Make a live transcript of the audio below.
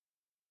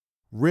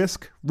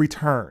risk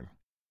return.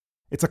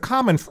 It's a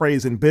common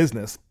phrase in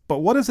business, but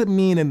what does it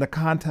mean in the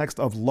context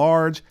of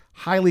large,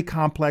 highly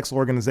complex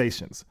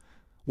organizations?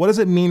 What does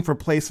it mean for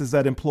places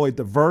that employ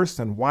diverse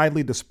and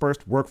widely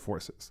dispersed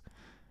workforces?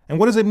 And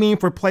what does it mean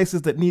for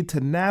places that need to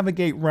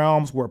navigate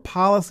realms where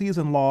policies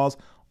and laws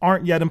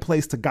aren't yet in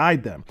place to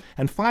guide them?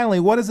 And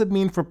finally, what does it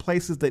mean for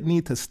places that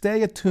need to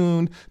stay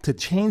attuned to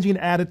changing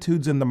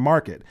attitudes in the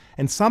market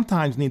and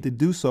sometimes need to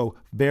do so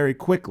very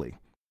quickly?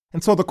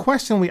 And so the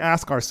question we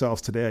ask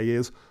ourselves today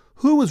is,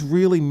 who is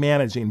really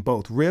managing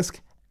both risk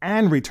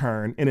and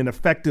return in an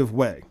effective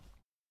way?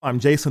 I'm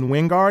Jason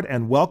Wingard,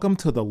 and welcome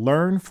to the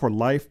Learn for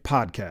Life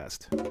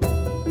podcast.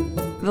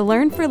 The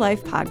Learn for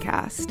Life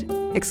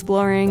podcast,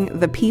 exploring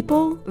the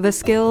people, the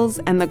skills,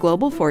 and the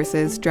global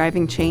forces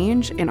driving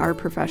change in our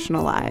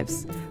professional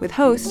lives, with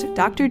host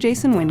Dr.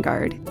 Jason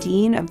Wingard,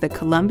 Dean of the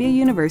Columbia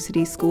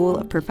University School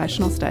of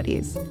Professional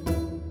Studies.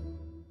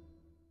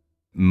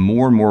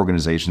 More and more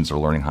organizations are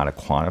learning how to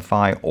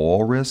quantify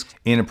all risks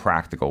in a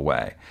practical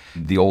way.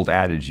 The old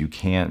adage, you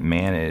can't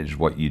manage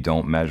what you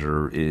don't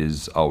measure,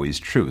 is always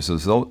true.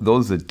 So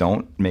those that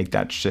don't make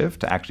that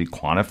shift to actually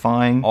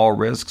quantifying all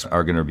risks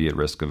are going to be at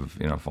risk of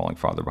falling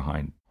farther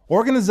behind.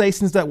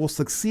 Organizations that will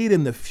succeed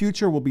in the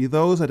future will be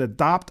those that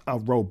adopt a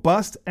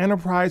robust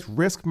enterprise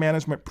risk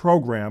management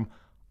program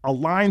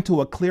aligned to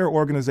a clear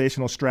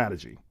organizational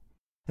strategy.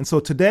 And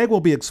so today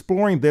we'll be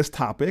exploring this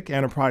topic,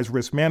 enterprise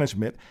risk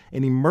management,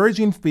 an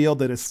emerging field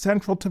that is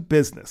central to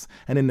business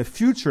and in the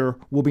future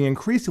will be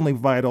increasingly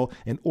vital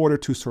in order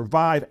to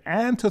survive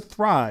and to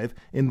thrive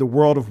in the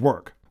world of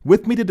work.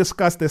 With me to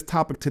discuss this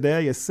topic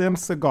today is Sim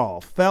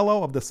Sehgal,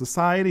 Fellow of the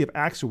Society of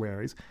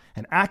Actuaries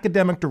and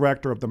Academic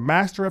Director of the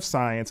Master of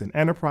Science in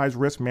Enterprise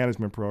Risk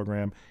Management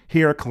program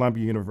here at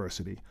Columbia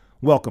University.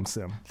 Welcome,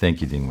 Sim.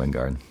 Thank you, Dean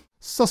Wingard.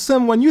 So,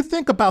 Sim, when you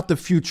think about the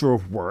future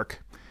of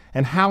work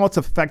and how it's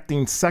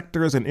affecting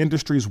sectors and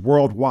industries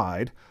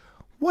worldwide,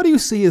 what do you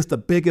see as the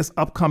biggest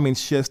upcoming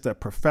shifts that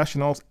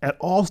professionals at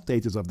all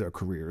stages of their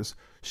careers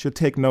should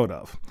take note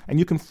of? And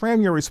you can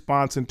frame your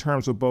response in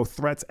terms of both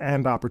threats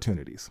and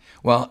opportunities.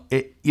 Well,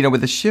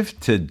 with the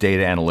shift to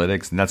data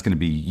analytics, and that's going to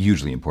be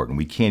hugely important.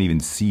 We can't even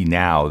see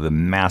now the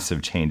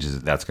massive changes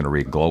that's going to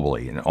reach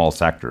globally in all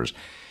sectors.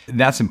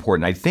 That's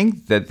important. I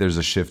think that there's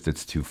a shift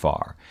that's too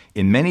far.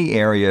 In many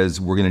areas,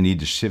 we're going to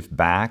need to shift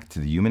back to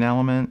the human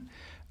element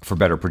for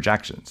better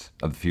projections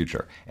of the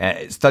future.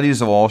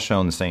 Studies have all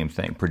shown the same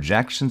thing.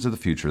 Projections of the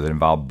future that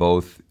involve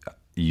both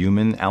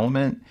human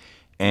element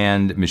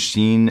and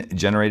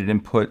machine-generated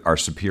input are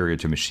superior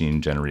to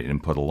machine-generated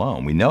input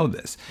alone. We know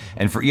this.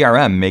 And for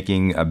ERM,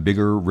 making a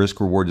bigger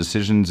risk-reward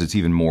decisions, it's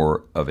even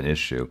more of an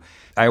issue.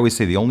 I always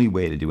say the only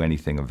way to do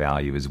anything of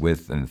value is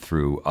with and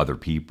through other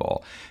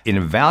people. In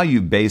a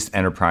value-based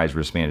enterprise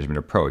risk management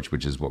approach,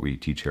 which is what we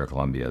teach here at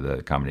Columbia,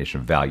 the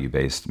combination of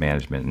value-based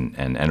management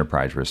and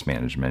enterprise risk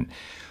management,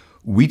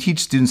 we teach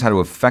students how to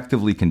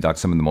effectively conduct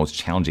some of the most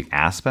challenging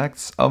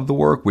aspects of the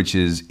work, which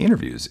is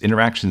interviews,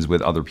 interactions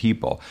with other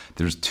people.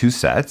 There's two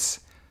sets.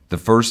 The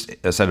first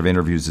set of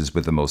interviews is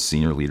with the most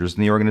senior leaders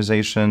in the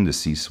organization, the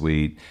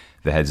C-suite,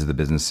 the heads of the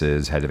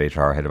businesses, head of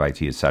HR, head of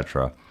IT, et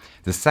cetera.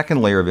 The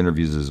second layer of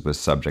interviews is with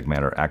subject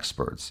matter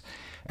experts.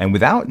 And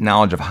without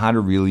knowledge of how to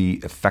really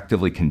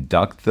effectively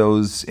conduct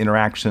those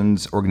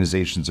interactions,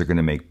 organizations are going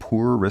to make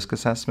poor risk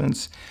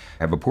assessments,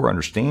 have a poor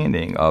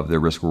understanding of their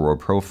risk-reward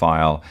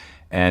profile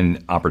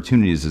and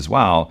opportunities as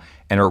well,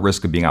 and are at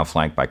risk of being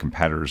outflanked by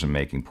competitors and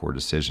making poor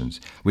decisions,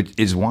 which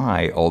is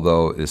why,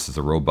 although this is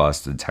a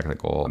robust and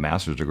technical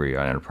master's degree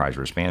on enterprise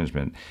risk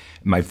management,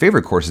 my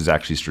favorite course is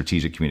actually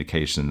strategic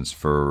communications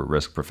for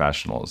risk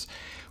professionals,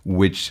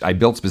 which I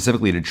built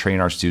specifically to train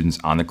our students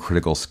on the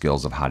critical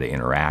skills of how to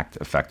interact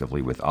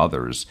effectively with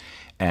others.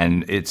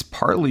 And it's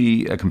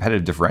partly a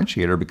competitive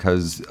differentiator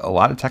because a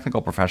lot of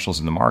technical professionals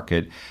in the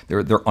market,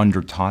 they're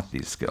under-taught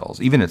these skills,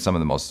 even at some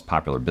of the most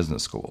popular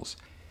business schools.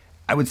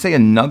 I would say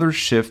another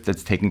shift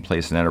that's taking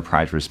place in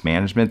enterprise risk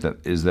management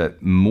is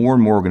that more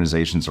and more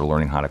organizations are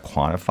learning how to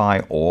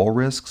quantify all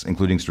risks,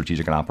 including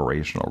strategic and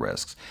operational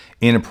risks,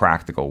 in a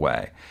practical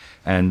way.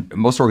 And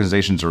most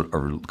organizations are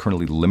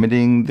currently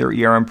limiting their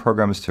ERM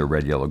programs to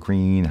red, yellow,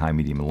 green, high,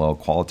 medium, and low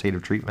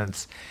qualitative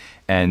treatments.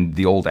 And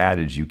the old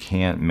adage, you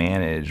can't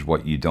manage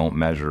what you don't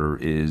measure,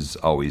 is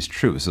always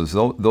true.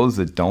 So those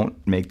that don't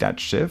make that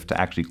shift to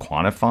actually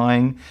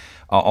quantifying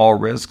all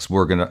risks,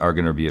 are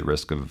going to be at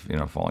risk of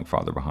falling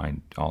farther behind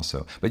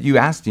also. But you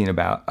asked, Dean,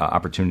 about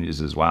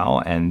opportunities as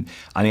well. And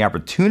on the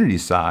opportunity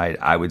side,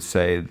 I would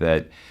say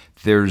that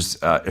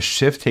there's a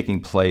shift taking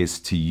place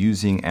to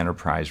using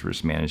enterprise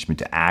risk management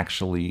to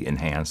actually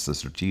enhance the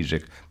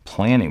strategic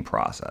planning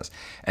process.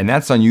 And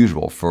that's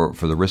unusual for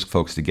the risk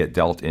folks to get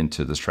dealt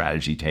into the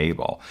strategy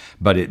table.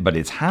 But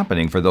it's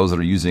happening for those that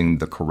are using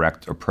the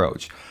correct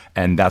approach.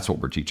 And that's what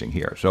we're teaching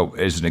here. So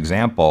as an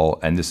example,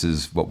 and this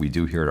is what we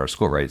do here at our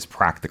school, right? It's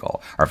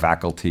practical. Our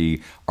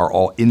faculty are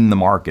all in the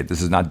market.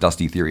 This is not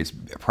dusty theory. It's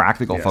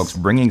practical folks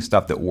bringing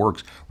stuff that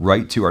works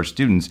right to our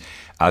students.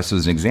 So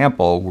as an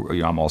example,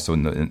 I'm also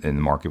in in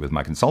the market with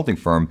my consulting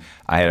firm.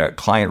 I had a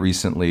client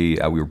recently,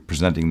 we were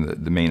presenting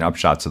the main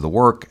upshots of the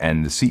work,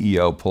 and the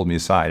CEO pulled me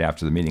aside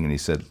after the meeting and he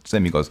said,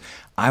 Sim, he goes,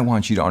 I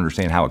want you to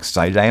understand how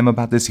excited I am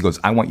about this. He goes,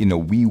 I want you to know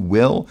we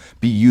will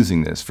be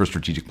using this for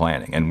strategic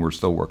planning, and we're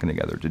still working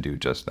together to do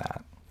just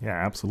that. Yeah,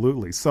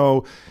 absolutely.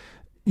 So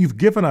you've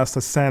given us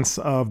a sense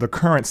of the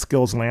current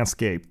skills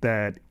landscape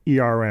that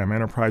ERM,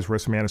 Enterprise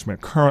Risk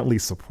Management, currently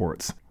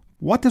supports.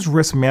 What does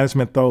risk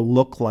management, though,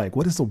 look like?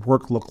 What does the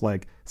work look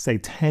like, say,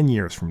 10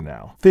 years from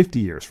now, 50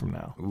 years from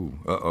now?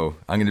 Ooh,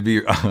 I'm going to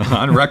be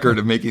on record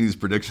of making these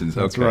predictions.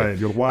 That's right.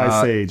 You're a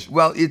wise sage.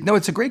 Well,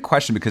 it's a great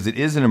question because it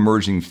is an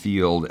emerging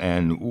field,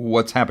 and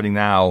what's happening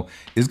now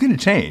is going to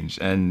change.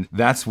 And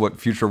that's what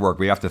future work,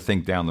 we have to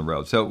think down the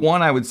road. So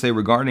one, I would say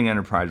regarding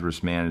enterprise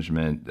risk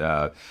management,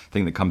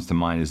 thing that comes to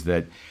mind is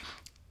that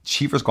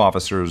chief risk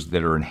officers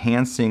that are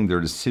enhancing their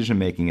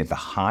decision-making at the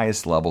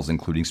highest levels,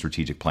 including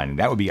strategic planning.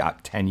 That would be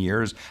 10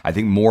 years. I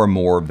think more and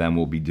more of them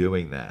will be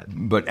doing that.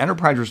 But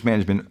enterprise risk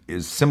management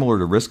is similar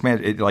to risk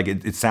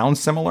management. It sounds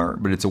similar,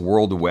 but it's a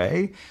world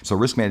away. So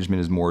risk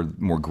management is more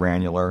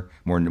granular,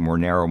 more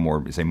narrow,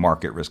 more, say,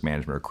 market risk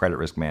management or credit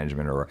risk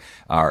management or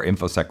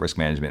InfoSec risk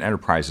management.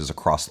 Enterprises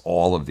across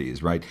all of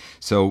these, right?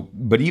 So,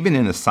 but even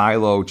in a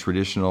silo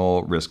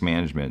traditional risk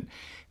management,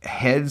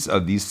 heads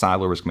of these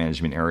silo risk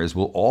management areas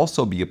will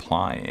also be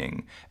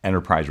applying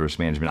enterprise risk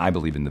management, I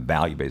believe, in the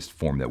value-based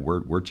form that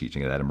we're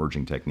teaching, that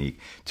emerging technique,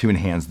 to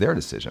enhance their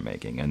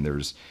decision-making. And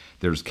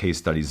there's case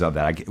studies of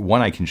that.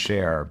 One I can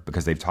share,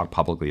 because they've talked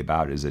publicly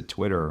about it, is that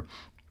Twitter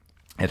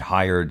had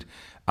hired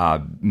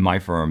my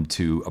firm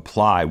to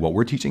apply what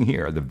we're teaching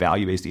here, the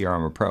value-based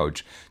ERM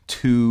approach,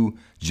 to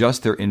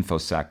just their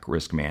InfoSec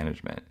risk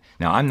management.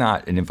 Now, I'm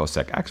not an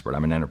InfoSec expert.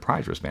 I'm an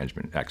enterprise risk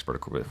management expert,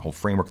 the whole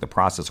framework, the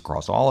process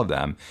across all of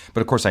them.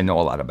 But of course, I know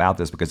a lot about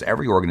this because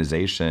every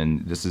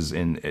organization, this is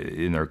on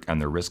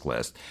their risk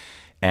list.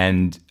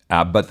 And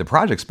but the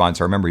project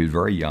sponsor, I remember he was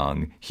very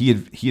young. He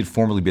had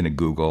formerly been at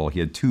Google. He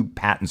had 2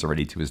 patents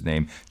already to his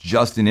name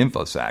just in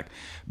InfoSec.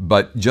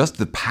 But just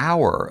the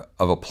power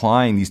of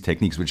applying these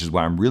techniques, which is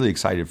why I'm really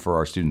excited for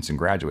our students and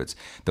graduates,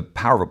 the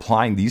power of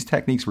applying these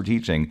techniques we're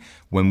teaching.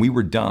 When we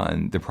were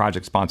done, the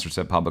project sponsor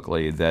said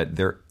publicly that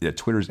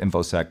Twitter's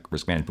InfoSec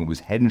risk management was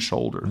head and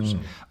shoulders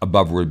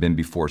above where it had been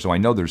before. So I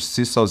know there's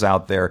CISOs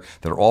out there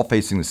that are all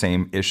facing the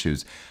same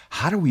issues.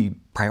 How do we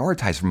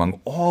prioritize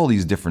among all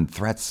these different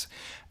threats?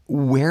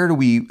 How do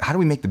we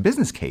make the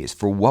business case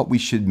for what we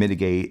should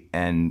mitigate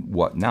and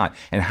what not?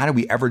 And how do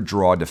we ever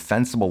draw a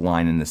defensible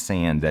line in the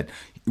sand that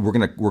we're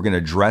gonna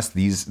address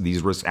these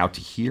risks out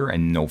to here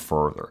and no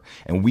further?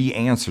 And we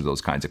answer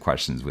those kinds of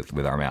questions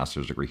with our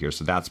master's degree here.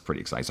 So that's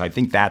pretty exciting. So I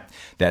think that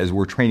as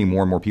we're training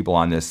more and more people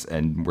on this,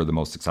 and we're the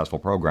most successful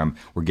program,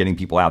 we're getting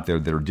people out there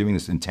that are doing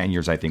this. In 10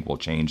 years, I think we'll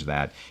change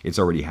that. It's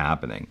already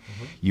happening.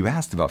 Mm-hmm. You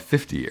asked about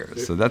 50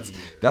 years, so that's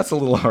a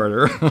little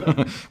harder.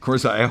 Of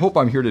course, I hope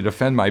I'm here to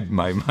defend my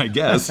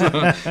guess,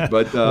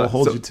 but we'll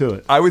hold you to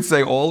it. I would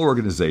say all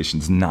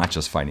organizations, not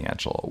just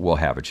financial, will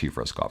have a chief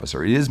risk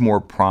officer. It is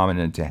more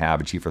prominent to have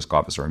a chief risk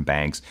officer in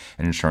banks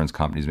and insurance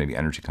companies, maybe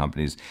energy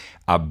companies,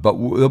 but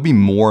there'll be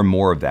more and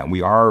more of that.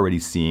 We are already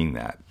seeing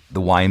that.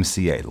 The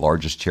YMCA, the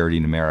largest charity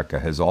in America,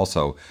 has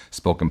also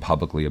spoken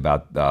publicly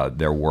about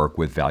their work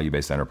with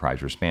value-based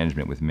enterprise risk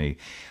management with me.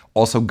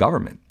 Also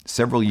government.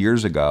 Several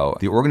years ago,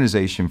 the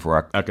Organization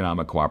for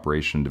Economic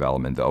Cooperation and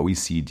Development, the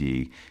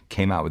OECD,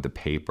 came out with a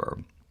paper.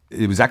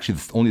 It was actually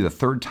only the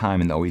 3rd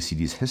time in the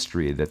OECD's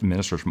history that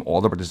ministers from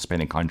all the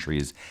participating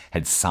countries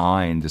had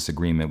signed this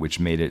agreement, which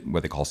made it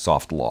what they call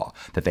soft law,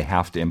 that they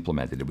have to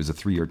implement it. It was a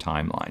 3-year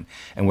timeline.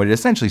 And what it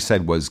essentially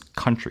said was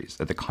countries,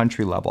 at the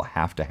country level,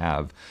 have to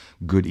have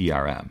good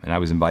ERM. And I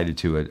was invited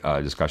to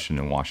a discussion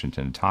in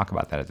Washington to talk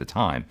about that at the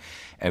time.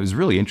 And it was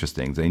really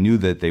interesting. They knew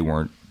that they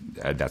weren't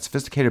that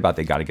sophisticated about it.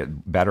 They got to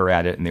get better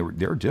at it, and they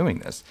were doing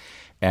this.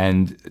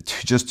 And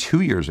just 2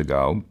 years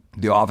ago,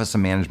 the Office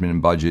of Management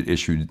and Budget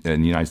issued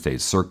in the United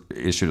States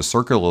issued a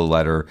circular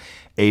letter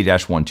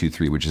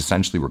A-123, which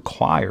essentially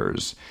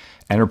requires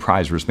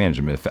enterprise risk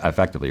management.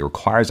 Effectively, it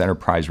requires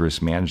enterprise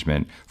risk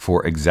management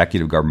for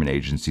executive government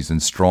agencies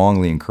and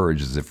strongly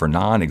encourages it for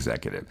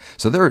non-executive.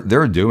 So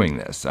they're doing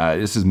this.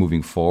 This is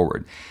moving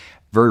forward.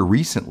 Very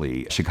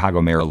recently,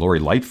 Chicago Mayor Lori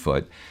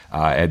Lightfoot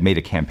had made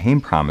a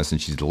campaign promise,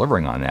 and she's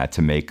delivering on that,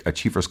 to make a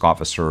chief risk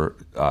officer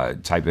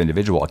type of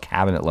individual a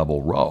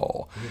cabinet-level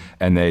role. Mm-hmm.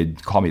 And they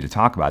called me to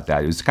talk about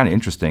that. It was kind of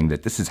interesting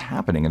that this is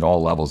happening at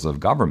all levels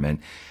of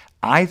government.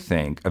 I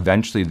think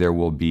eventually there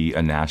will be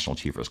a national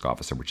chief risk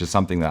officer, which is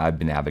something that I've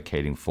been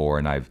advocating for,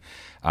 and I've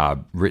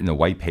written a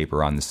white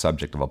paper on the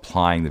subject of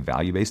applying the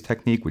value-based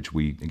technique, which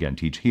we, again,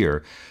 teach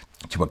here,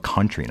 to a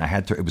country.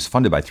 And it was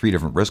funded by 3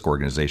 different risk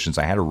organizations.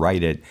 I had to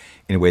write it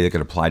in a way that could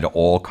apply to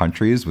all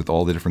countries with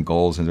all the different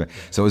goals. And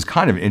so it was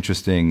kind of an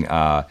interesting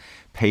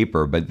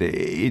paper, but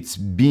it's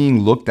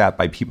being looked at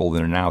by people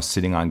that are now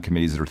sitting on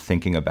committees that are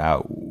thinking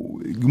about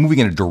moving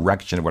in a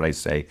direction of what I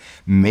say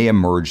may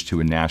emerge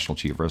to a national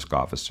chief risk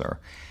officer.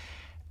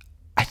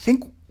 I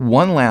think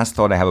one last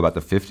thought I have about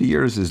the 50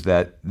 years is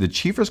that the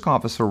chief risk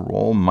officer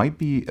role might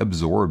be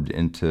absorbed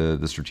into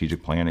the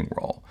strategic planning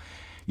role.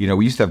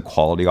 We used to have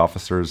quality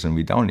officers, and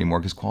we don't anymore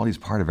because quality is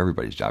part of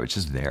everybody's job. It's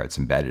just there. It's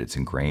embedded. It's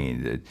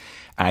ingrained. And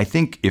I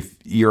think if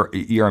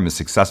ERM is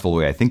successful the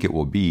way I think it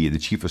will be, the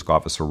chief risk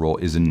officer role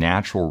is a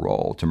natural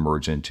role to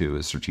merge into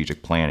a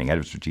strategic planning, head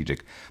of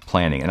strategic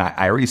planning. And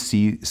I already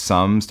see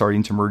some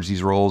starting to merge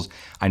these roles.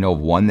 I know of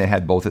one that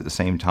had both at the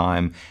same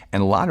time.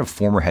 And a lot of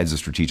former heads of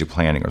strategic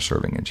planning are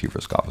serving in chief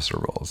risk officer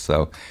roles.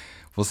 So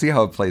we'll see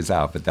how it plays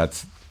out, but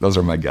those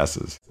are my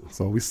guesses.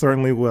 So we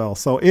certainly will.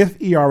 So if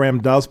ERM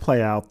does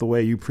play out the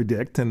way you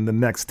predict in the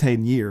next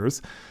 10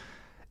 years,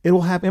 it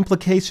will have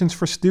implications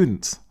for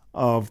students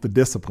of the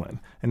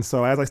discipline. And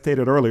so as I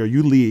stated earlier,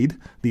 you lead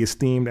the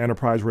esteemed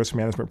Enterprise Risk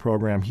Management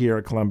program here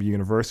at Columbia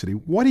University.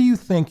 What do you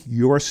think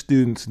your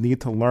students need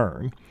to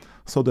learn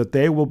so that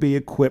they will be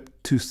equipped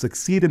to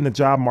succeed in the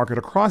job market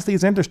across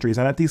these industries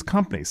and at these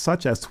companies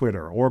such as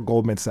Twitter or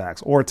Goldman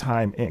Sachs or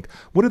Time Inc.?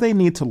 What do they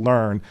need to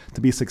learn to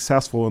be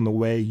successful in the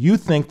way you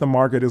think the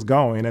market is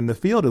going and the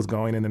field is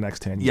going in the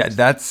next 10 years?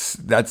 Yeah, that's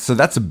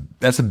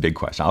a big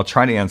question. I'll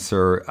try to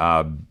answer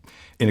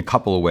in a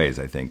couple of ways,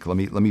 I think. Let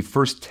me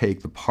first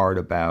take the part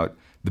about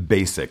the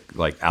basic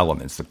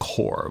elements, the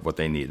core of what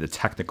they need, the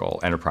technical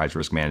enterprise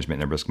risk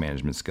management and risk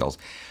management skills.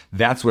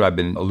 That's what I've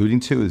been alluding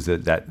to, is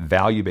that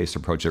value-based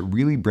approach that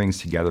really brings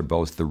together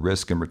both the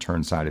risk and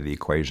return side of the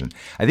equation.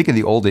 I think in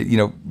the old days,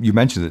 you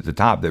mentioned at the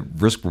top that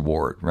risk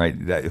reward, right?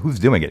 Who's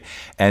doing it?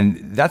 And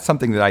that's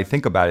something that I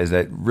think about, is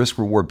that risk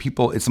reward,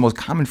 it's the most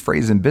common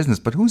phrase in business,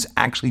 but who's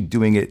actually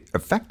doing it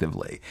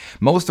effectively?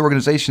 Most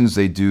organizations,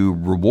 they do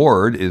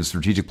reward is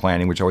strategic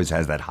planning, which always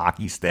has that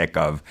hockey stick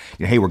of,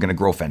 hey, we're going to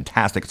grow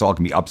fantastic. It's all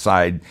going to be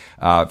upside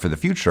for the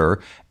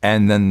future.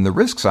 And then the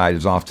risk side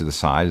is off to the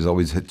side. It's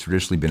always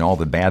traditionally been all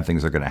the bad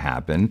things are going to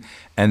happen.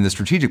 And the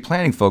strategic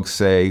planning folks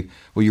say,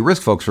 well, you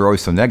risk folks are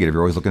always so negative.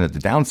 You're always looking at the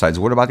downsides.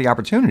 What about the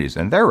opportunities?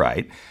 And they're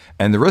right.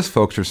 And the risk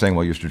folks are saying,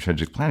 well, your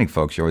strategic planning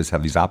folks, you always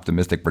have these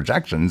optimistic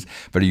projections,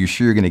 but are you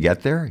sure you're going to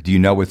get there? Do you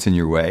know what's in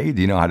your way?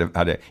 Do you know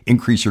how to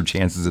increase your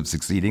chances of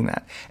succeeding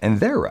that?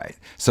 And they're right.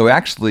 So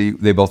actually,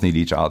 they both need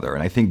each other.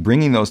 And I think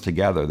bringing those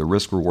together, the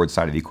risk-reward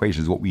side of the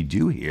equation, is what we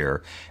do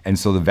here. And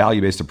so the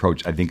value-based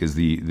approach, I think, is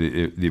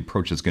the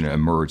approach that's going to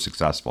emerge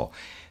successful.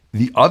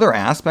 The other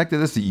aspect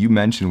of this that you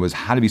mentioned was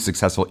how to be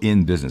successful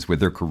in business with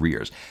their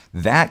careers.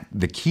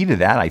 The key to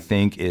that, I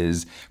think,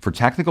 is for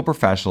technical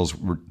professionals,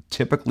 we're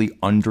typically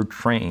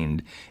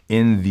undertrained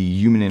in the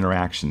human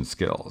interaction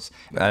skills.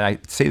 And I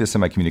say this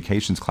in my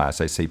communications class.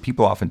 I say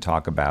people often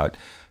talk about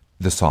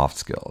the soft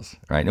skills,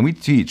 right? And we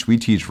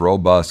teach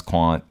robust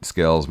quant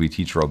skills. We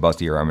teach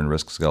robust ERM and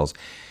risk skills.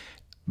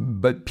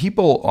 But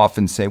people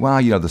often say, well,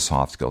 the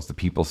soft skills, the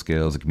people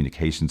skills, the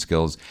communication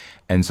skills.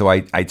 And so I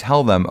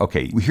tell them,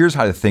 okay, here's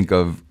how to think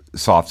of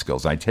soft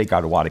skills. And I take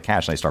out a wad of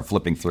cash and I start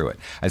flipping through it.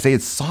 I say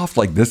it's soft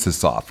like this is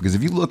soft. Because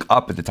if you look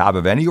up at the top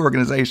of any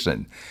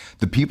organization,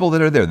 the people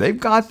that are there, they've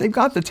got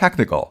the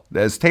technical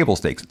as table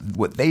stakes.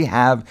 What they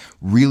have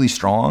really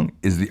strong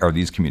are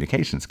these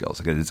communication skills,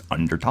 because it's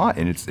undertaught.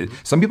 And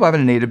some people have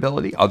an innate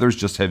ability. Others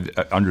just have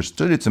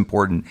understood it's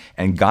important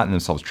and gotten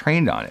themselves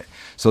trained on it.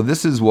 So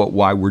this is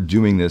why we're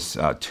doing this.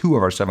 2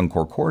 of our 7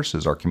 core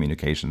courses are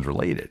communications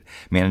related: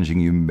 managing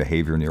human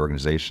behavior in the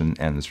organization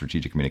and the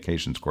strategic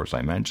communications course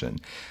I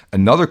mentioned.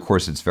 Another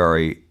course that's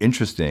very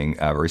interesting,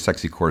 a very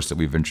sexy course that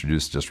we've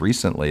introduced just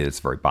recently that's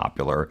very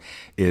popular,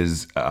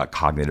 is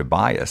cognitive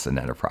bias in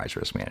enterprise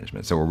risk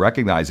management. So we're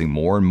recognizing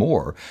more and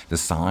more the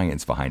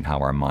science behind how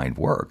our mind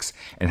works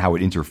and how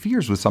it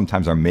interferes with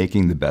sometimes our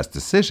making the best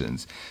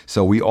decisions.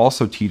 So we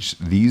also teach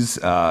these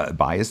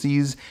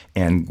biases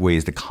and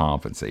ways to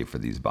compensate for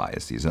these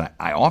biases. And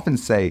I often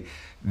say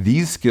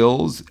these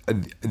skills,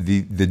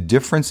 the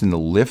difference in the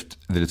lift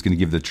that it's going to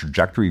give the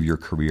trajectory of your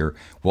career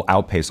will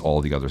outpace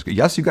all the others.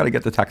 Yes, you got to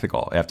get the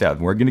technical.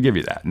 We're going to give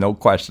you that. No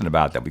question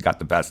about that. We got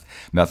the best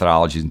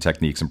methodologies and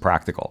techniques and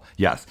practical.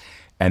 Yes.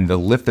 And the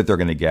lift that they're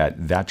going to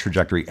get, that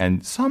trajectory.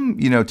 And some,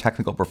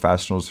 technical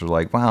professionals are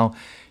like, wow,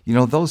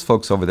 those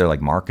folks over there,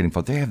 like marketing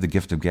folks, they have the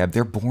gift of gab.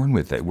 They're born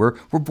with it. We're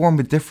born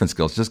with different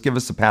skills. Just give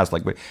us a pass.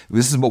 Like,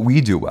 this is what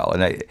we do well.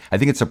 And I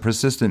think it's a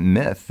persistent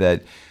myth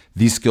that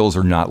these skills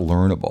are not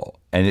learnable.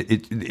 And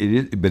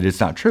but it's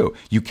not true.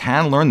 You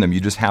can learn them. You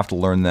just have to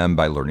learn them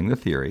by learning the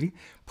theory,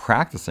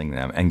 practicing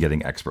them, and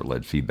getting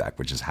expert-led feedback,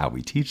 which is how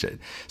we teach it.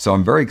 So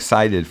I'm very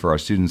excited for our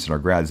students and our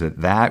grads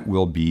that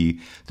will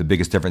be the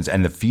biggest difference.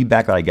 And the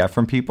feedback that I get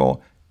from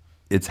people,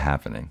 it's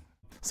happening.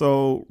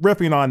 So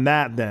riffing on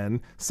that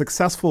then,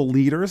 successful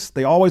leaders,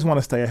 they always want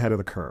to stay ahead of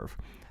the curve.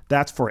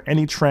 That's for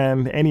any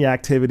trend, any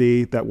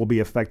activity that will be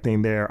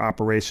affecting their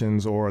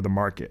operations or the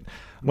market.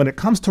 When it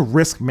comes to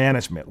risk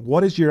management,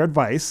 what is your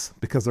advice?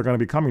 Because they're going to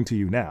be coming to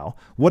you now.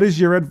 What is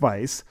your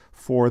advice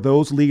for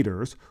those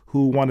leaders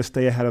who want to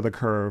stay ahead of the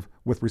curve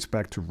with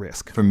respect to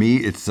risk? For me,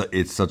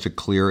 it's such a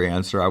clear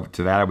answer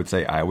to that.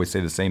 I always say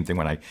the same thing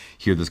when I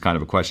hear this kind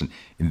of a question: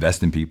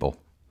 invest in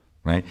people.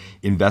 right?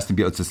 Invest in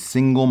people. It's the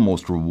single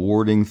most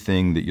rewarding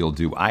thing that you'll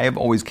do. I have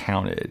always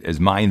counted as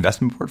my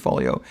investment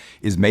portfolio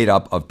is made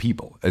up of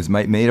people. It's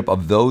made up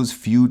of those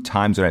few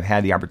times that I've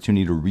had the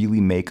opportunity to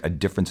really make a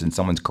difference in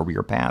someone's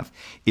career path.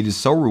 It is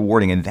so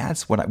rewarding, and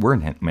that's what we're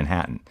in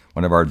Manhattan.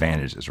 One of our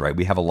advantages, right?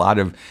 We have a lot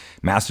of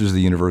masters of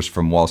the universe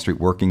from Wall Street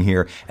working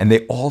here, and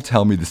they all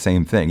tell me the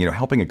same thing.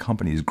 Helping a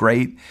company is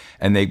great,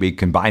 and they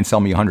can buy and sell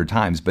me 100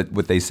 times, but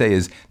what they say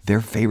is their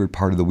favorite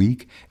part of the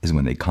week is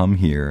when they come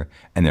here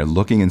and they're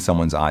looking in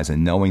someone's eyes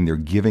and knowing they're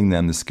giving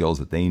them the skills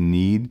that they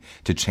need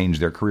to change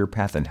their career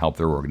path and help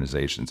their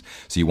organizations.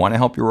 So you want to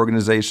help your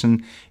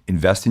organization,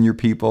 invest in your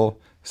people,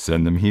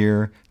 send them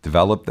here,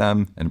 develop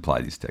them, and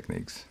apply these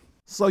techniques.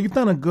 So you've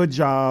done a good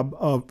job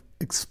of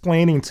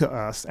explaining to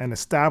us and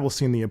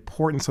establishing the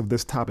importance of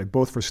this topic,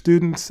 both for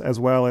students as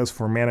well as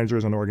for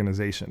managers and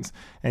organizations.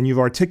 And you've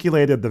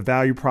articulated the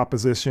value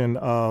proposition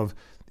of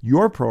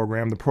your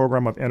program, the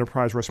program of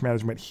enterprise risk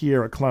management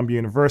here at Columbia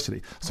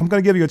University. So I'm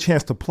going to give you a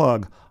chance to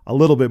plug a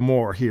little bit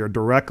more here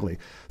directly.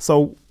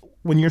 So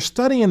when you're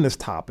studying this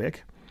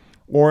topic,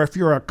 or if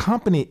you're a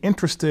company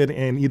interested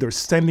in either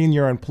sending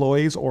your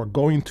employees or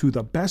going to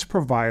the best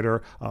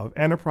provider of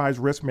enterprise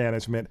risk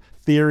management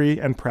theory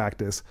and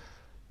practice,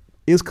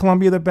 is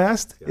Columbia the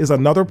best? Is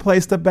another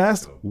place the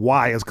best?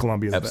 Why is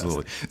Columbia the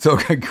Absolutely. best? So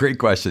great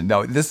question.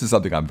 Now, this is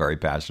something I'm very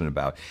passionate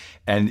about.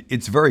 And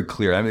it's very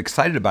clear. I'm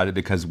excited about it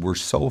because we're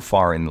so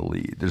far in the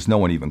lead. There's no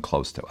one even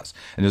close to us.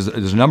 And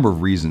there's a number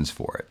of reasons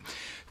for it.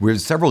 We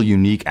have several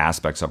unique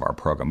aspects of our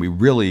program. We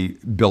really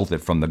built it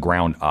from the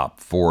ground up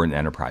for an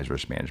enterprise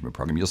risk management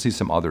program. You'll see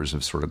some others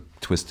have sort of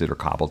twisted or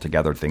cobbled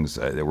together things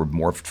that were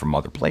morphed from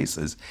other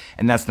places,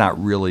 and that's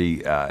not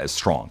really as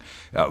strong.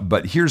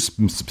 But here's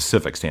some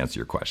specifics to answer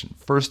your question.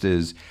 First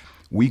is,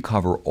 we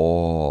cover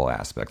all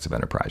aspects of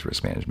enterprise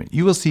risk management.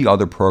 You will see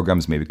other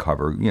programs maybe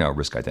cover,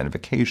 risk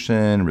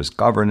identification, risk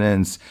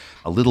governance,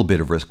 a little bit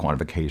of risk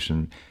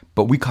quantification,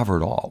 but we cover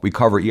it all. We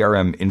cover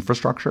ERM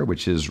infrastructure,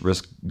 which is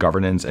risk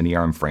governance and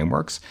ERM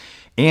frameworks,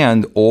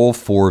 and all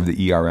 4 of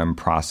the ERM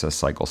process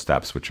cycle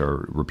steps, which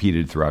are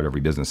repeated throughout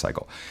every business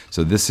cycle.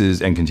 So this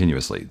is, and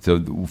continuously. So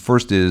the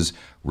first is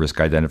risk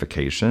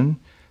identification.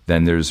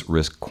 Then there's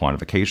risk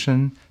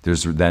quantification.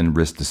 There's then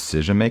risk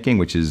decision making,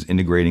 which is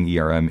integrating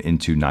ERM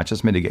into not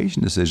just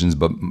mitigation decisions,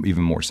 but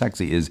even more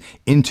sexy is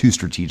into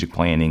strategic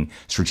planning,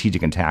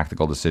 strategic and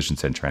tactical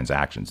decisions and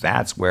transactions.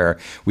 That's where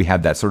we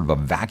have that sort of a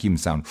vacuum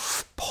sound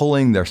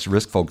pulling the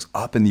risk folks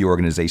up in the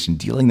organization,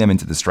 dealing them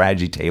into the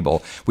strategy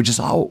table, which is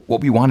all what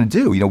we want to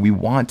do. We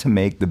want to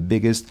make the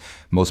biggest,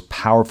 most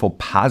powerful,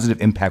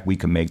 positive impact we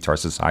can make to our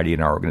society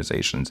and our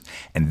organizations.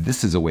 And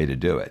this is a way to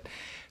do it.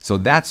 So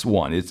that's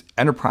one. It's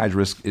enterprise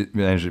risk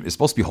management is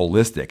supposed to be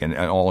holistic and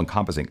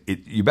all-encompassing.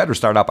 You better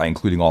start out by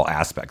including all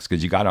aspects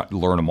because you got to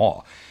learn them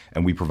all,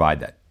 and we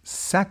provide that.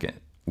 Second,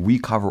 we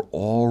cover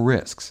all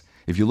risks.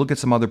 If you look at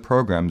some other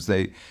programs,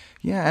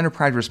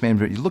 enterprise risk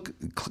management, you look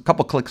a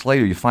couple clicks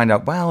later, you find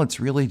out, well, it's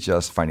really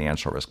just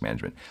financial risk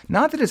management.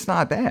 Not that it's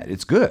not bad.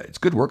 It's good. It's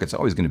good work. It's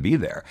always going to be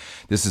there.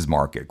 This is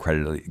market,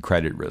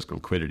 credit risk,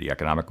 liquidity,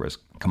 economic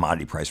risk,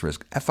 commodity price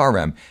risk,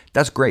 FRM.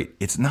 That's great.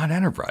 It's not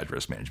enterprise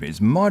risk management.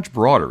 It's much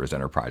broader as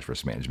enterprise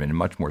risk management and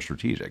much more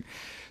strategic.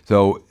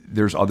 So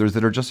there's others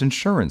that are just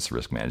insurance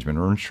risk management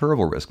or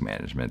insurable risk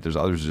management. There's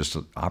others just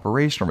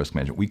operational risk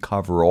management. We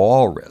cover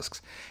all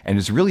risks. And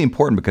it's really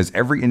important because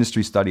every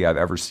industry study I've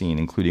ever seen,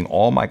 including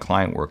all my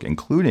client work,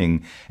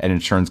 including at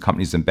insurance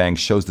companies and banks,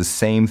 shows the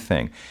same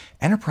thing.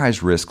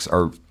 Enterprise risks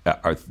are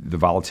the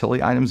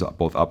volatility items,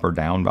 both up or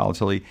down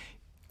volatility.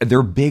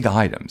 They're big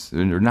items.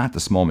 They're not the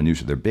small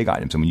minutiae. They're big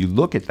items. And when you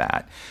look at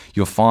that,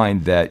 you'll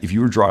find that if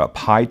you were to draw a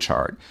pie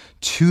chart,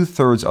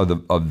 2/3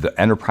 of the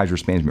enterprise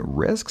risk management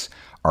risks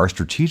are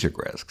strategic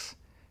risks.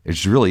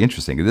 It's really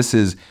interesting. This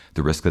is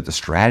the risk that the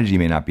strategy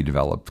may not be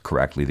developed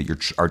correctly,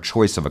 that our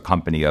choice of a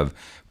company of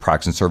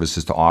products and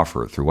services to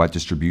offer, through what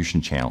distribution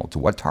channel, to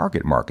what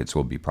target markets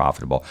will be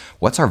profitable,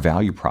 what's our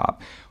value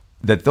prop,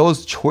 that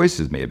those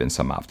choices may have been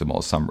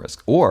suboptimal, some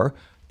risk. Or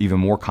even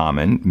more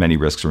common, many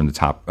risks are in the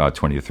top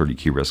 20 to 30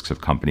 key risks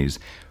of companies,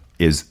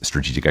 is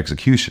strategic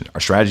execution.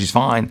 Our strategy's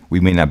fine. We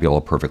may not be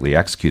able to perfectly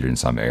execute it in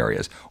some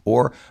areas.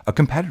 Or a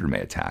competitor may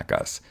attack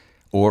us.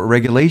 Or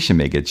regulation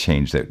may get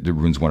changed that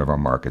ruins one of our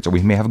markets. Or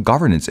we may have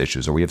governance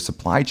issues, or we have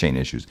supply chain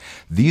issues.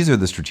 These are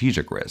the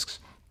strategic risks.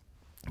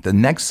 The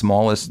next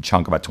smallest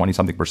chunk, about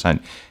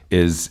 20-something%,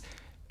 is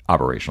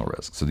operational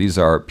risk. So these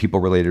are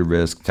people-related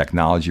risk,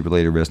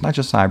 technology-related risk, not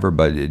just cyber,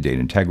 but data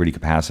integrity,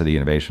 capacity,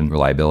 innovation,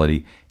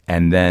 reliability,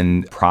 and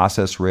then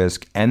process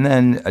risk, and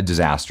then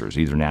disasters,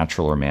 either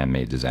natural or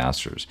man-made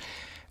disasters.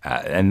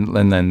 And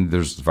then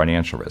there's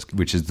financial risk,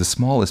 which is the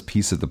smallest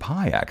piece of the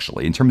pie,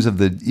 actually, in terms of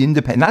the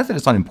independent, not that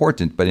it's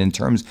unimportant, but in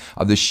terms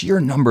of the sheer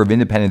number of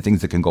independent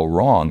things that can go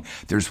wrong,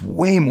 there's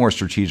way more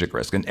strategic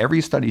risk. And every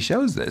study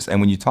shows this.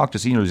 And when you talk to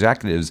senior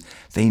executives,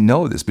 they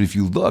know this. But if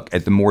you look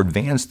at the more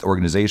advanced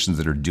organizations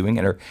that are doing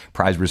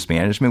enterprise risk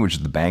management, which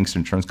is the banks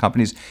and insurance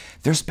companies,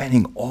 they're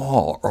spending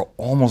all or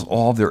almost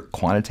all of their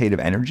quantitative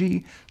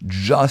energy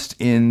just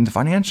in the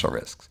financial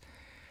risks.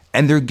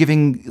 And they're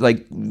giving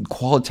like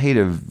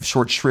qualitative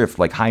short shrift,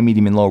 like high,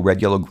 medium, and low,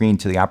 red, yellow, green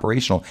to the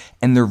operational.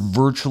 And they're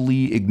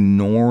virtually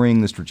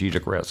ignoring the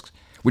strategic risks,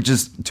 which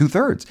is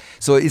 2/3.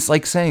 So it's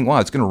like saying, wow,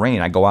 it's going to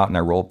rain. I go out and I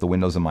roll up the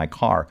windows of my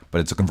car,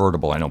 but it's a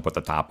convertible. I don't put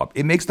the top up.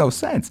 It makes no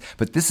sense.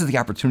 But this is the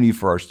opportunity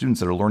for our students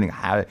that are learning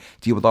how to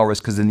deal with all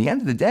risk. Because in the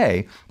end of the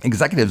day,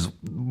 executives,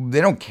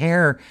 they don't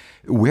care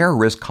where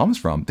risk comes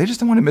from. They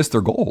just don't want to miss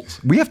their goals.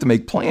 We have to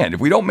make plan.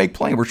 If we don't make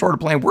plan, we're short of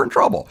plan, we're in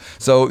trouble.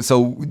 So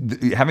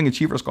having a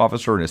chief risk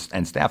officer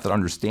and staff that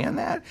understand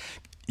that,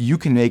 you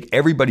can make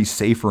everybody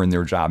safer in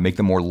their job, make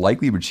them more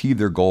likely to achieve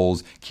their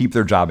goals, keep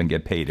their job, and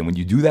get paid. And when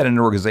you do that in an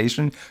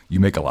organization,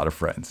 you make a lot of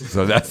friends.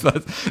 So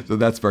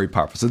that's very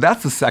powerful. So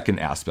that's the second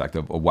aspect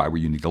of why we're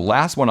unique. The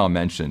last one I'll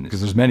mention,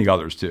 because there's many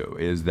others too,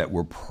 is that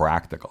we're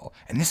practical.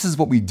 And this is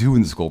what we do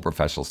in the School of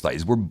Professional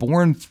Studies. We're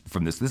born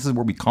from this. This is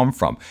where we come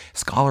from.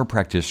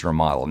 Scholar-practitioner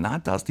model,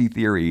 not dusty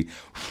theory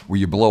where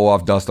you blow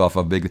off dust off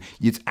of big.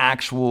 It's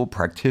actual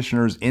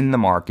practitioners in the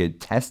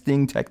market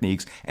testing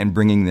techniques and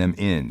bringing them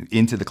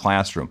into the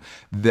classroom.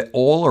 That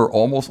all or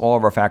almost all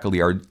of our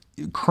faculty are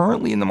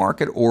currently in the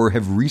market or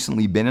have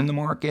recently been in the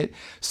market.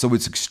 So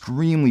it's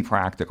extremely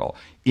practical.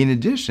 In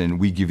addition,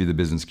 we give you the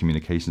business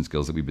communication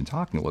skills that we've been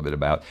talking a little bit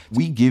about.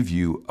 We give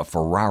you a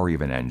Ferrari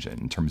of an engine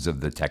in terms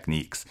of the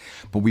techniques,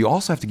 but we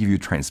also have to give you a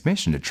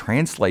transmission to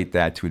translate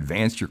that to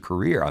advance your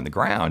career on the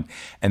ground.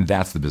 And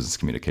that's the business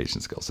communication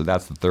skills. So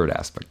that's the third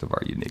aspect of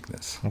our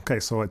uniqueness. Okay,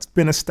 so it's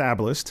been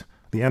established.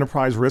 The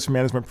Enterprise Risk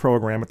Management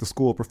Program at the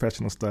School of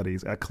Professional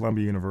Studies at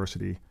Columbia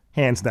University,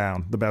 hands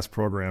down, the best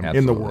program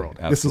in the world.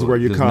 Absolutely. This is where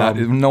you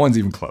come. No one's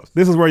even close.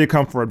 This is where you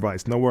come for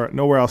advice.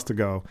 Nowhere else to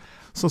go.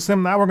 So,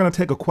 Sim, now we're going to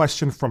take a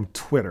question from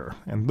Twitter.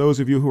 And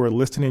those of you who are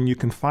listening, you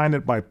can find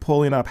it by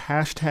pulling up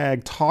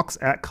hashtag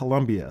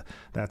 #TalksAtColumbia.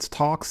 That's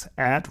talks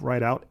at,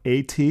 write out,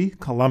 AT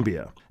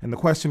Columbia. And the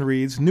question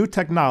reads, new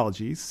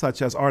technologies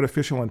such as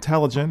artificial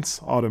intelligence,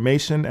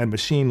 automation, and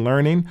machine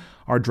learning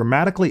are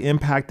dramatically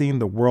impacting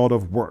the world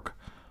of work.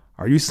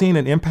 Are you seeing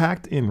an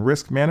impact in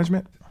risk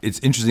management? It's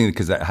interesting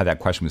because how that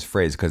question was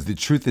phrased, because the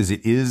truth is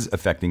it is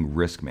affecting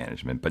risk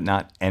management, but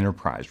not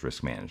enterprise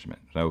risk management.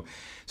 So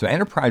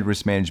enterprise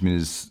risk management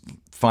is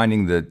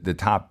finding the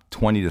top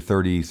 20 to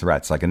 30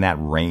 threats, like in that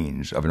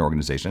range of an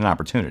organization and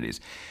opportunities.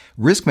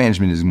 Risk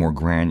management is more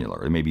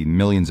granular. It may be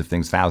millions of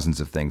things,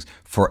 thousands of things.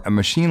 For a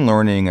machine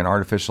learning and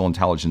artificial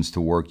intelligence to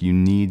work, you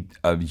need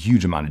a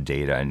huge amount of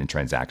data and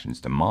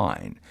transactions to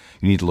mine.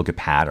 You need to look at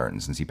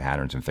patterns and see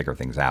patterns and figure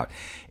things out.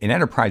 In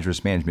enterprise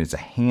risk management, it's a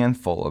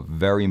handful of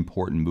very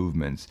important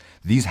movements.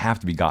 These have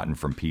to be gotten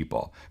from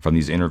people, from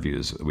these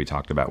interviews we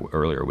talked about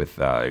earlier with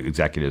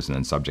executives and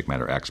then subject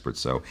matter experts.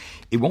 So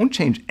it won't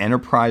change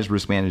enterprise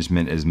risk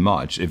management as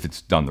much if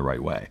it's done the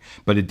right way.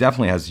 But it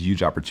definitely has a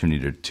huge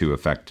opportunity to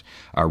affect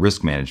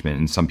risk management,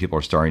 and some people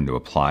are starting to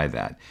apply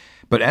that.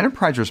 But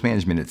enterprise risk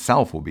management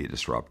itself will be a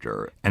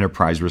disruptor.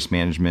 Enterprise risk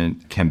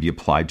management can be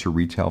applied to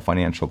retail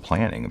financial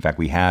planning. In fact,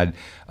 we had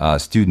a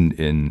student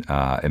in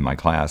my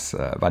class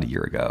about a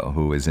year ago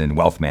who was in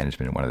wealth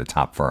management at one of the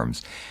top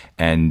firms.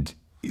 And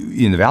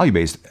in the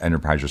value-based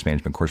enterprise risk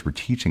management course, we're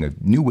teaching a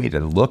new way to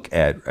look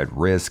at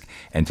risk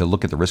and to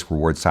look at the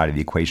risk-reward side of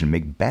the equation,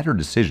 make better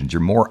decisions.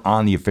 You're more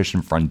on the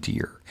efficient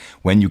frontier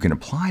when you can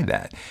apply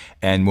that.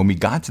 And when we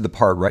got to the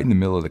part right in the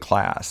middle of the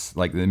class,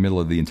 like in the middle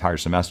of the entire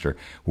semester,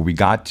 where we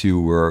got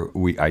to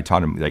where I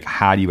taught him, like,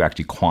 how do you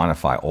actually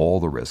quantify all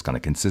the risk on a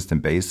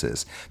consistent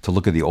basis to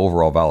look at the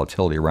overall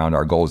volatility around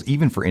our goals,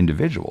 even for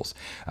individuals,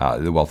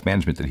 the wealth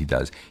management that he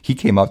does. He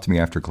came up to me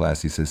after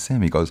class. He says,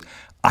 Sam, he goes,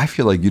 I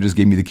feel like you just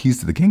gave me the keys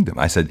to the kingdom.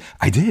 I said,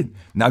 I did.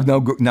 Now go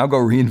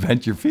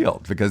reinvent your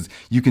field, because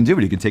you can do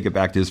it. He can take it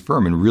back to his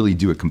firm and really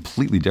do it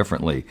completely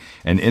differently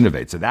and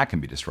innovate. So that can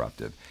be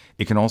disruptive.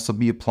 It can also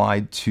be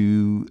applied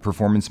to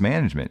performance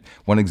management.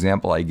 One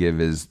example I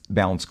give is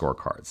balanced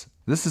scorecards.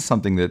 This is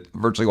something that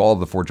virtually all of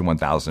the Fortune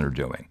 1000 are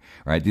doing,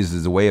 right? This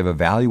is a way of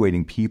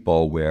evaluating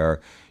people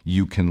where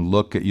you can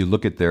look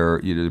at their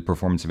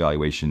performance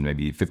evaluation.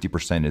 Maybe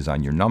 50% is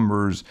on your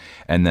numbers,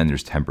 and then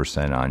there's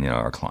 10% on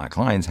our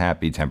clients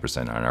happy,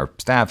 10% on our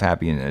staff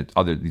happy, and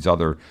these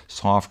other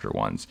softer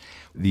ones.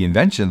 The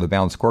invention of the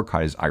balanced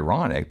scorecard is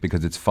ironic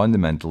because it's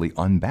fundamentally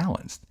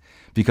unbalanced,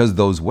 because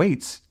those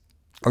weights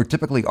are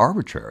typically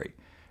arbitrary.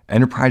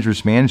 Enterprise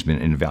risk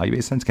management in a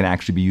value-based sense can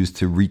actually be used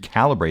to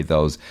recalibrate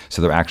those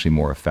so they're actually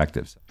more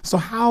effective. So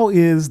how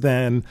is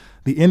then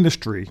the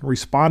industry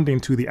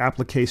responding to the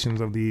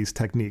applications of these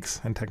techniques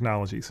and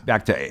technologies?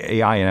 Back to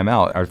AI and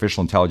ML,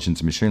 artificial intelligence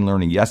and machine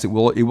learning, yes, it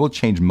will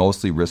change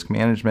mostly risk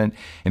management.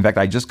 In fact,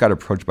 I just got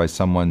approached by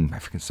someone, I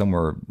forget,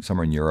 somewhere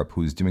in Europe,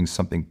 who's doing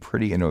something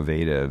pretty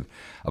innovative,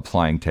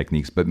 applying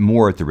techniques, but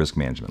more at the risk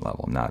management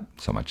level, not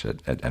so much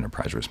at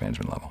enterprise risk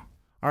management level.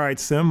 All right,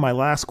 Sim, my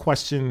last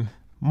question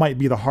might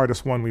be the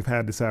hardest one we've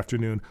had this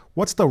afternoon.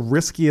 What's the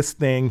riskiest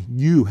thing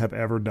you have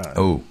ever done?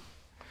 Oh,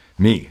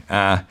 me.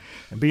 And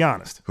be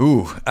honest.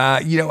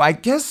 I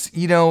guess,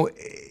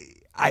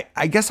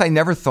 I guess I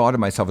never thought of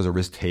myself as a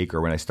risk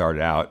taker when I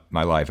started out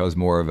my life. I was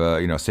more of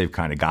a safe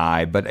kind of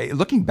guy. But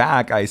looking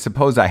back, I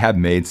suppose I have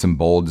made some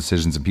bold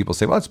decisions, and people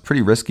say, "Well, it's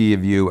pretty risky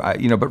of you,"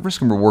 but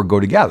risk and reward go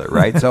together,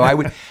 right? So I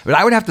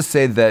would have to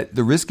say that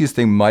the riskiest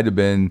thing might have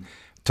been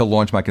to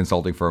launch my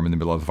consulting firm in the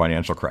middle of the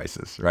financial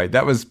crisis, right?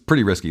 That was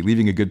pretty risky,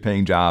 leaving a good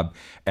paying job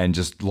and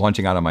just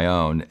launching out on my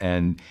own.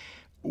 And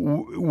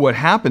what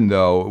happened,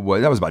 though,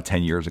 that was about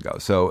 10 years ago.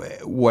 So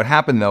what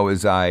happened, though,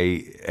 is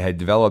I had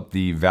developed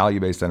the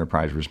value-based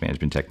enterprise risk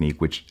management technique,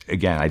 which,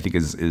 again, I think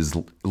is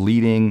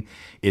leading.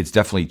 It's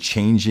definitely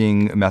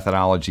changing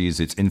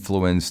methodologies. It's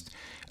influenced,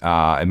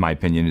 in my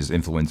opinion, has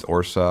influenced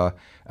ORSA,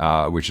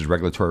 which is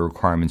regulatory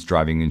requirements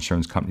driving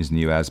insurance companies in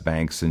the U.S.,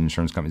 banks and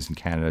insurance companies in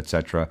Canada, et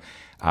cetera.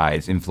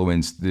 It's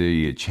influenced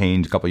the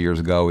change a couple of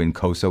years ago in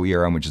COSO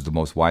ERM, which is the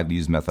most widely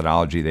used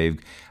methodology. They've,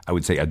 I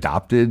would say,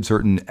 adopted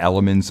certain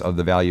elements of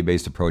the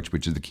value-based approach,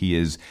 which is the key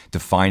is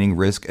defining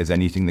risk as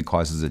anything that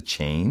causes a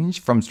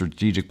change from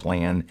strategic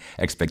plan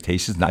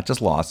expectations, not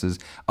just losses,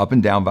 up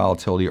and down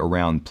volatility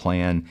around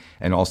plan,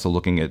 and also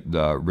looking at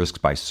the risks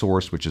by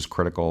source, which is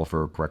critical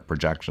for correct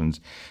projections.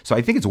 So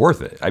I think it's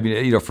worth it. I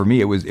mean, for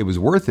me, it was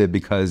worth it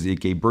because it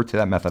gave birth to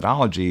that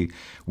methodology,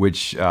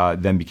 which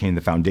then became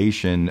the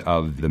foundation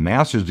of the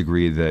master's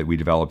degree that we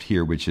developed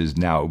here, which is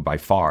now by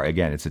far,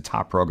 again, it's a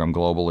top program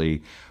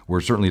globally. We're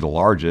certainly the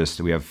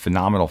largest. We have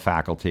phenomenal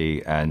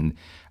faculty, and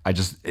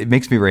it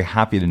makes me very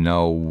happy to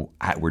know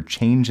we're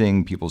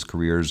changing people's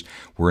careers.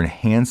 We're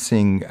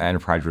enhancing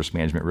enterprise risk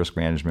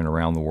management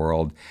around the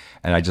world,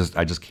 and I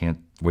just can't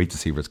wait to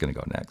see where it's going to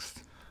go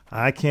next.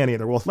 I can't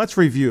either. Well, let's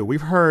review. We've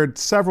heard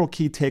several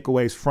key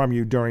takeaways from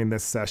you during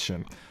this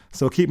session.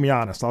 So keep me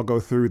honest. I'll go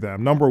through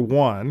them. Number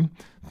one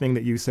thing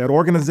that you said,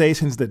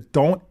 organizations that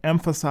don't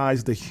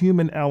emphasize the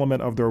human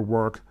element of their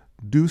work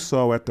do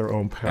so at their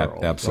own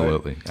peril.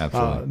 Absolutely. Right?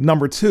 Absolutely.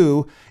 Number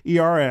two,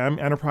 ERM,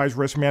 Enterprise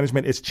Risk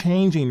Management, is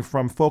changing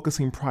from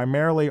focusing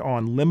primarily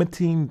on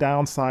limiting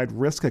downside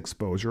risk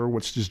exposure,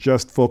 which is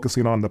just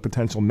focusing on the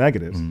potential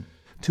negatives,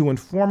 to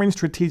informing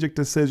strategic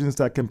decisions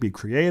that can be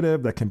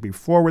creative, that can be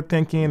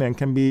forward-thinking, and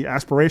can be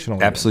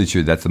aspirational. Absolutely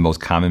true. That's the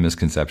most common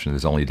misconception.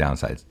 There's only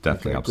downsides.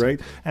 Definitely. Okay,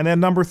 great. And then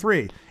number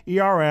three,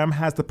 ERM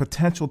has the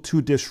potential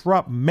to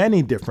disrupt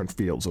many different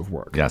fields of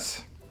work.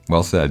 Yes.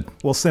 Well said.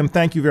 Well, Sim,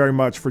 thank you very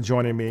much for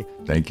joining me.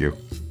 Thank you.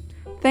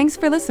 Thanks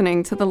for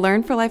listening to the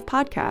Learn for Life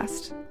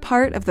podcast,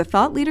 part of the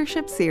Thought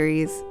Leadership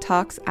series,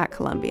 Talks at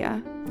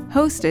Columbia,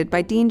 hosted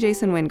by Dean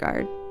Jason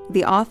Wingard,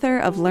 the author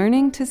of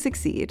Learning to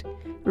Succeed,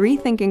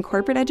 Rethinking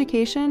Corporate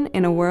Education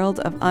in a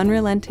World of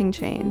Unrelenting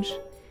Change,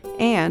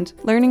 and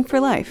Learning for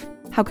Life,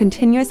 How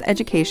Continuous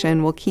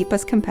Education Will Keep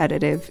Us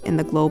Competitive in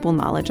the Global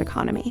Knowledge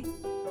Economy.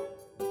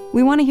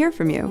 We want to hear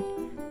from you.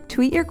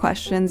 Tweet your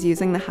questions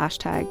using the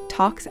hashtag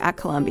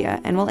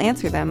 #TalksAtColumbia, and we'll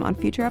answer them on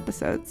future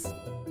episodes.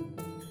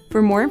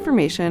 For more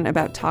information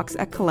about Talks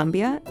at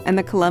Columbia and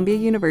the Columbia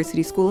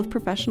University School of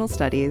Professional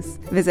Studies,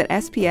 visit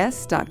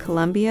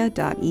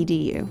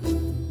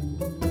sps.columbia.edu.